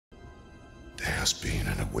has been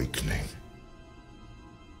an awakening.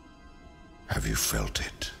 Have you felt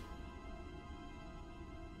it?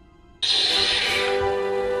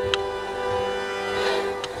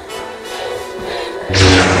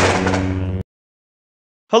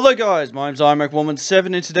 Hello guys, my name's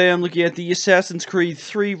iMac117 and today I'm looking at the Assassin's Creed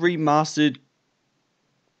 3 Remastered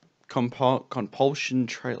Compulsion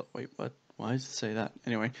trailer. Wait, what? Why does it say that?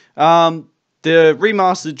 Anyway, the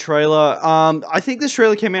remastered trailer. I think this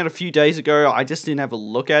trailer came out a few days ago. I just didn't have a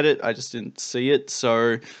look at it. I just didn't see it.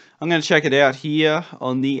 So I'm going to check it out here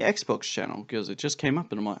on the Xbox channel because it just came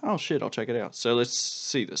up and I'm like, oh shit, I'll check it out. So let's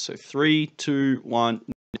see this. So 3, 2, 1.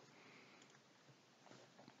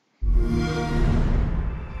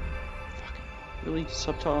 Really?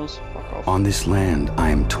 Subtitles? Fuck off. On this land, I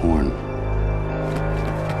am torn.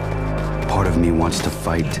 Part of me wants to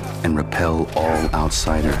fight and repel all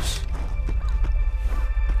outsiders.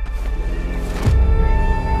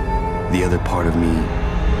 The other part of me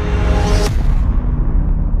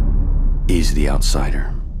is the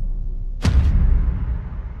outsider.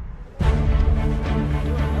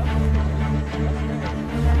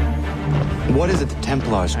 What is it the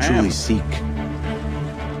Templars truly seek?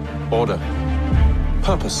 Order.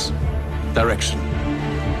 Purpose. Direction.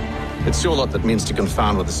 It's your lot that means to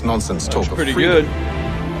confound with this nonsense talk of pretty freedom. good.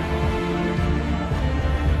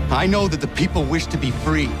 I know that the people wish to be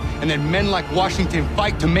free, and that men like Washington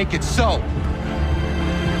fight to make it so.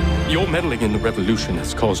 Your meddling in the revolution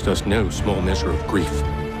has caused us no small measure of grief.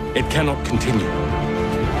 It cannot continue.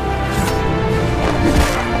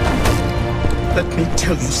 Let me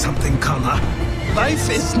tell you something, Connor. Life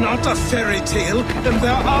is not a fairy tale, and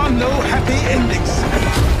there are no happy endings.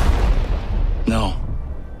 No.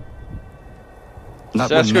 Not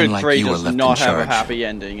when Assassin's men Creed like 3 you are does left not in have a charge. happy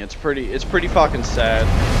ending. It's pretty fucking sad.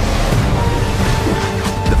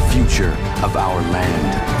 The future of our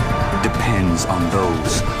land depends on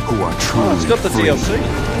those who are truly Oh, it's got the free. DLC.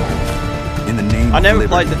 In the name I of never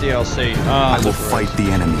liberty, played the DLC. I will fight the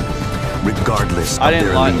enemy, regardless I of didn't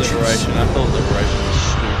their like allegiance. Liberation. I thought Liberation was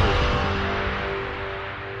stupid.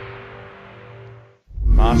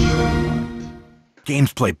 March 29th.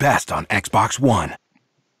 Games play best on Xbox One.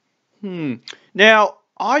 Now,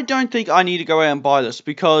 I don't think I need to go out and buy this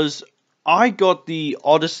because I got the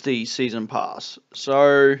Odyssey Season Pass.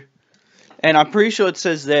 So, and I'm pretty sure it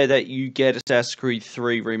says there that you get Assassin's Creed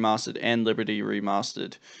 3 Remastered and Liberty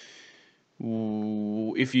Remastered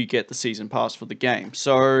if you get the Season Pass for the game.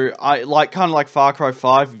 So, kind of like Far Cry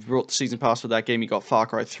 5, if you brought the Season Pass for that game, you got Far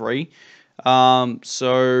Cry 3.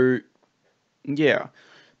 So, yeah.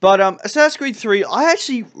 But Assassin's Creed 3, I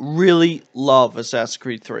actually really love Assassin's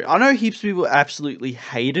Creed 3. I know heaps of people absolutely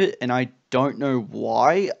hate it, and I don't know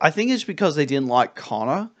why. I think it's because they didn't like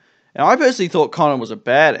Connor. And I personally thought Connor was a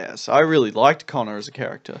badass. I really liked Connor as a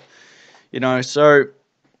character. You know, so,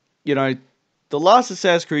 you know, the last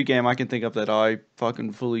Assassin's Creed game I can think of that I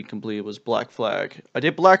fucking fully completed was Black Flag. I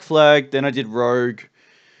did Black Flag, then I did Rogue.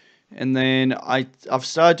 And then I've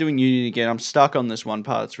started doing Union again. I'm stuck on this one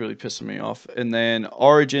part. It's really pissing me off. And then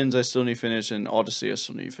Origins I still need to finish. And Odyssey I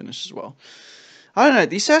still need to finish as well. I don't know.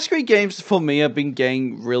 The Assassin's Creed games for me have been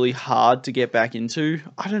getting really hard to get back into.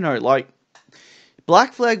 I don't know. Like,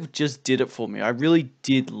 Black Flag just did it for me. I really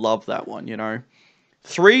did love that one, you know.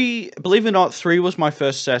 3, believe it or not, 3 was my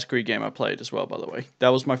first Assassin's Creed game I played as well, by the way.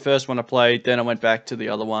 That was my first one I played. Then I went back to the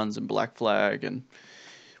other ones and Black Flag. And,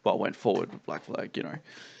 well, went forward with Black Flag, you know.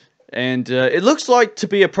 And it looks like to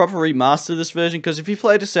be a proper remaster, this version, because if you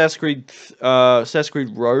played Assassin's Creed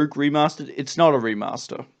Rogue Remastered, it's not a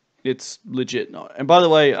remaster. It's legit not. And by the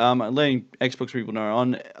way, I'm letting Xbox people know,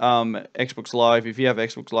 on Xbox Live, if you have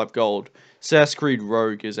Xbox Live Gold, Assassin's Creed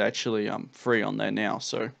Rogue is actually free on there now.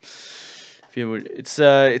 So if you would, it's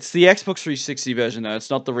the Xbox 360 version though. It's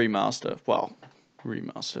not the remaster. Well,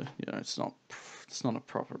 remaster. You know, it's not a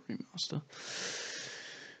proper remaster.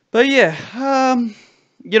 But yeah,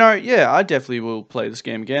 you know, yeah, I definitely will play this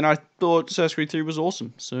game again. I thought Assassin's Creed 3 was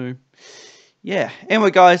awesome. So, yeah.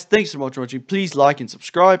 Anyway, guys, thanks so much for watching. Please like and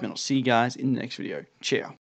subscribe, and I'll see you guys in the next video. Ciao.